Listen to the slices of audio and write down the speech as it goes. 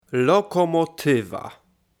Lokomotywa.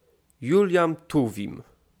 Julian Tuwim.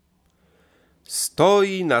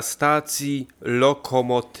 Stoi na stacji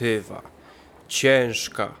lokomotywa.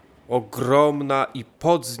 Ciężka, ogromna i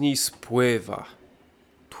pot z niej spływa.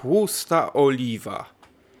 Tłusta oliwa.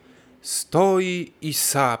 Stoi i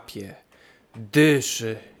sapie,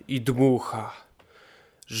 dyszy i dmucha.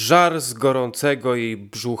 Żar z gorącego jej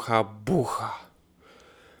brzucha bucha.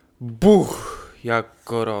 Buch, jak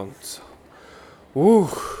gorąco.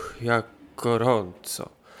 Jak gorąco.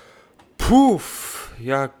 Puf,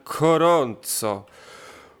 jak gorąco.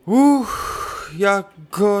 Jak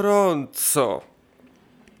gorąco.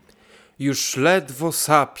 Już ledwo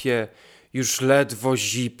sapie, już ledwo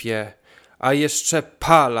zipie, a jeszcze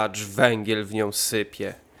palacz węgiel w nią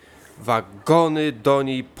sypie. Wagony do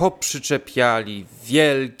niej poprzyczepiali,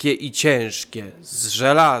 wielkie i ciężkie, z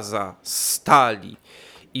żelaza, stali.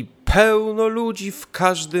 I pełno ludzi w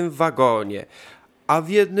każdym wagonie, a w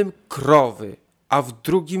jednym krowy, a w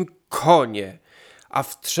drugim konie, a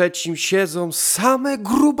w trzecim siedzą same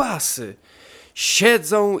grubasy.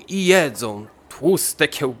 Siedzą i jedzą tłuste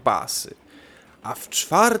kiełbasy. A w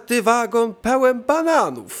czwarty wagon pełen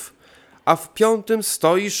bananów, a w piątym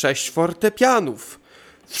stoi 6 fortepianów.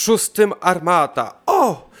 W szóstym armata,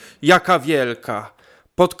 o, jaka wielka,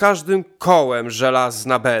 pod każdym kołem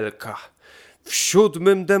żelazna belka. W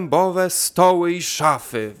siódmym dębowe stoły i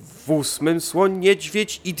szafy, w ósmym słoń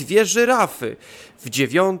niedźwiedź i 2 żyrafy, w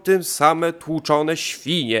dziewiątym same tłuczone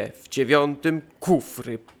świnie, w dziewiątym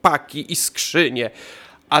kufry, paki i skrzynie,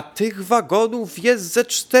 a tych wagonów jest ze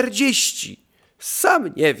 40.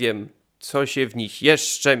 Sam nie wiem, co się w nich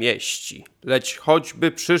jeszcze mieści, lecz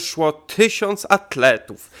choćby przyszło 1000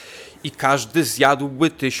 atletów i każdy zjadłby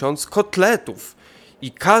 1000 kotletów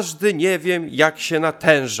i każdy nie wiem jak się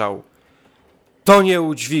natężał, to nie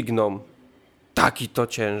udźwigną, taki to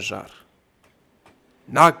ciężar.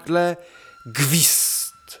 Nagle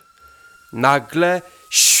gwizd, nagle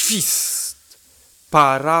świst,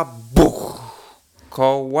 para buch,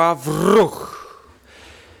 koła w ruch.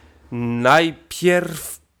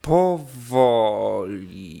 Najpierw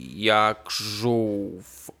powoli, jak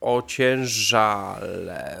żółw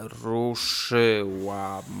ociężale,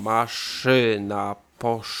 ruszyła maszyna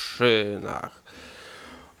po szynach.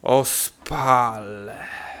 Ospale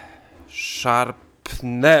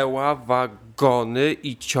szarpnęła wagony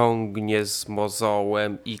i ciągnie z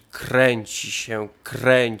mozołem i kręci się,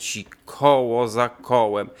 kręci koło za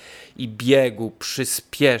kołem i biegu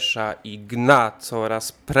przyspiesza i gna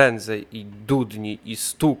coraz prędzej i dudni i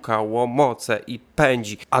stuka łomoce i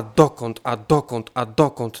pędzi. A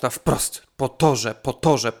dokąd na wprost? Po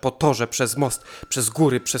torze, przez most, przez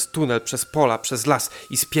góry, przez tunel, przez pola, przez las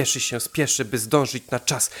i spieszy, by zdążyć na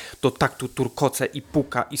czas. Do taktu turkoce i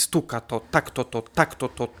puka i stuka to,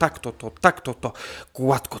 to.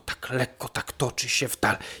 Gładko, tak lekko, tak toczy się w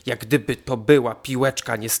dal, jak gdyby to była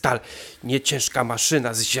piłeczka, nie stal. Nie ciężka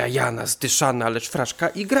maszyna, zziajana, zdyszana, lecz fraszka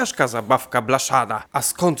i graszka, zabawka blaszana. A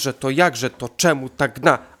skądże to, jakże to, czemu tak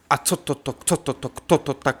gna? A kto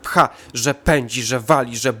to tak pcha, że pędzi, że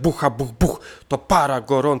wali, że bucha, buch, to para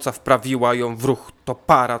gorąca wprawiła ją w ruch, to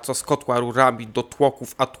para, co z kotła rurami do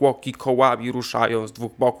tłoków, a tłoki kołami ruszają z 2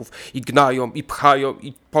 boków i gnają, i pchają,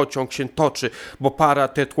 i pociąg się toczy, bo para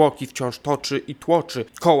te tłoki wciąż toczy i tłoczy,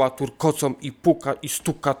 koła turkocą i puka i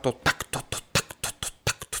stuka, to tak to.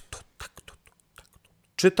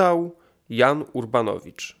 Czytał Jan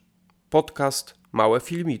Urbanowicz. Podcast Małe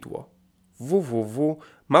Filmidło.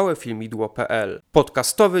 www.małefilmidło.pl.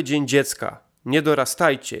 Podcastowy Dzień Dziecka. Nie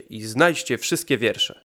dorastajcie i znajdźcie wszystkie wiersze.